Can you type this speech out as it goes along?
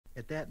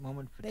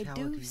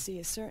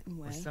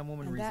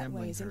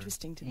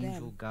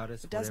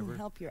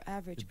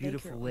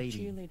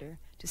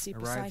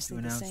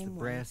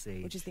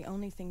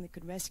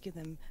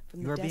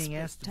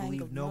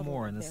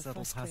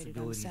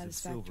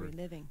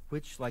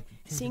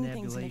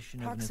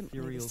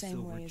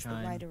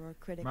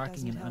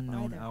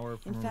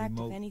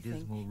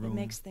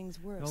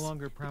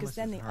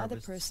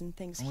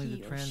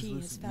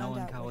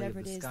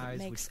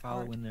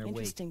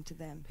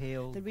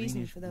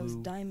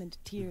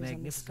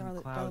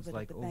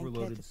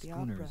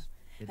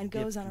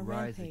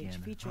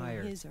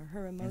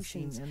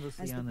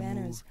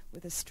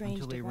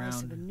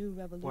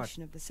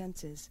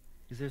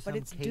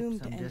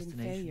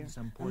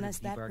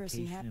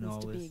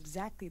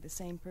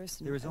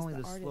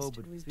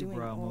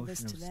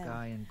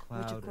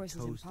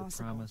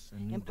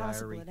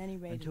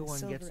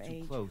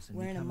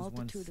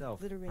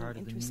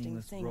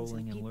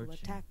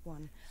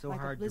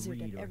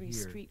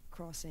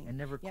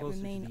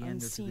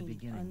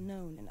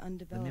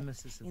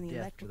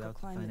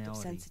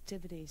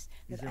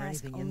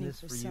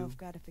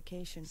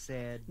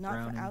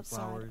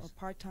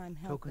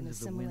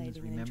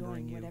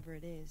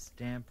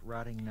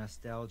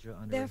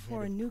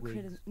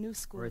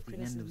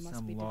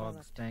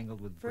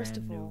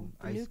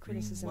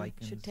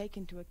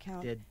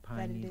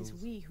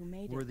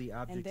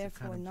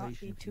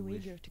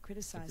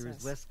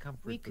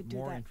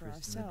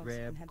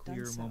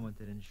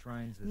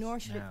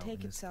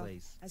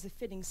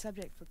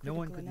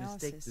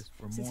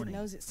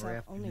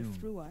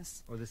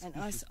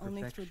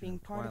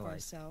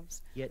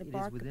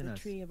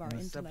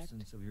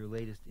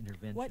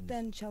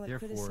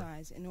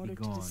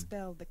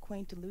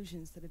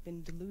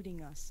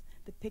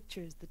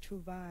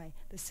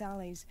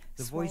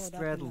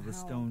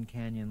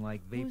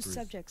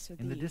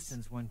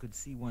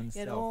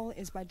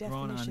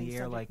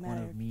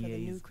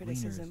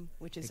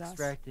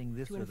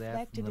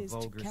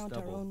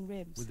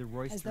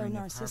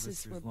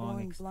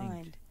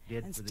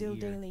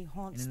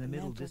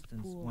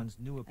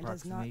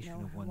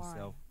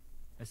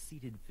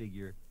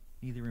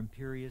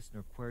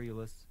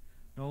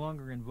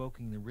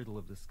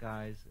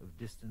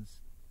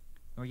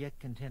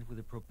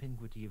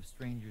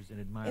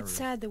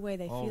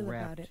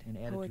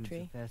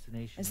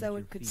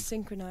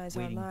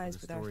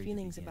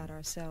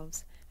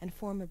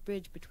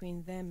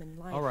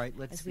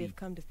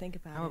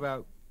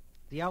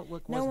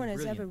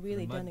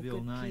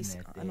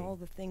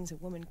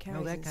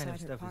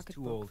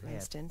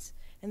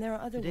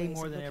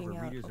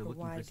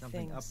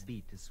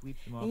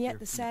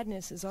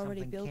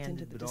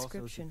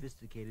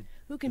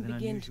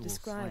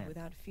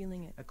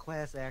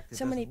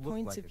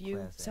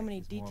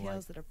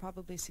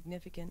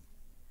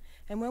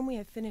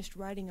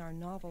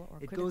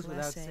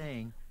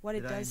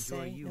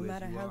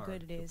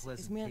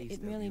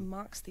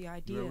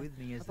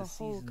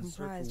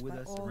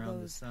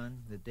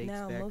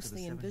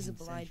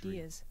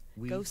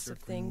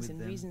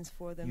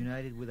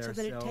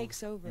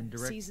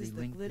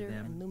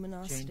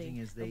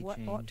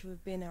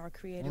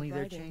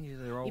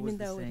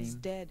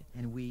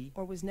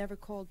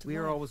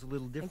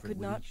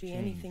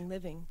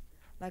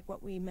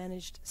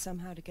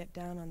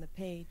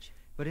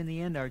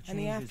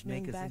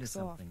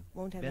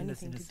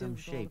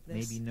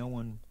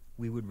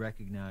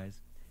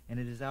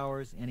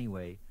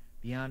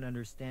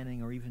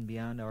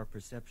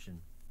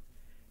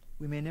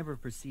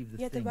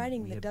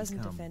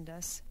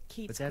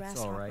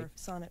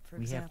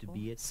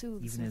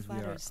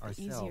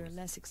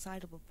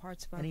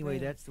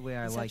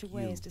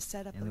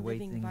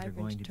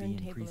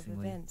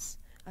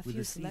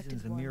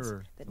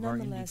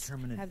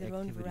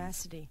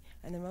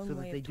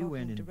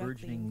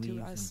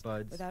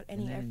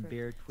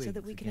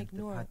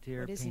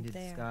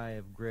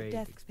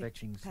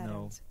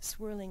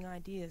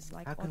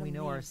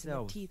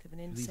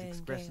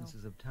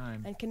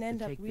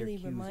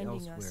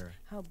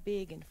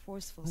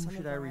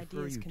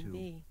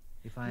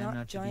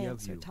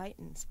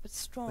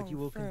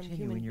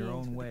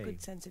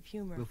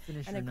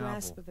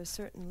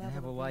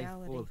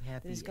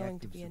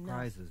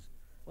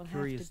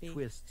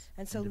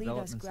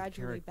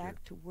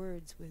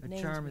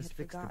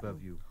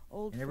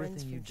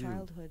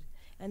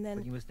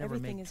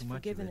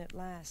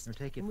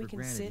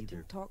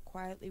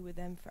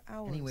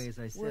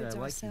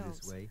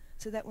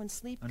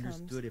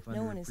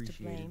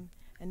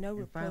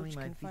Finally, reproach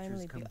my can features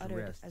finally come be to uttered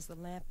rest, as the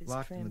lamp is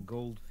locked in the trimmed.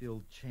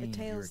 gold-filled The chain of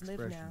your tales live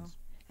now, expressions.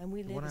 and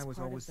we The live one as I was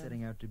part always of them,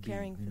 setting out to be,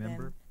 caring for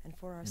remember? them and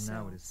for And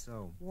now it is ourselves,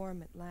 so.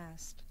 warm at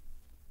last.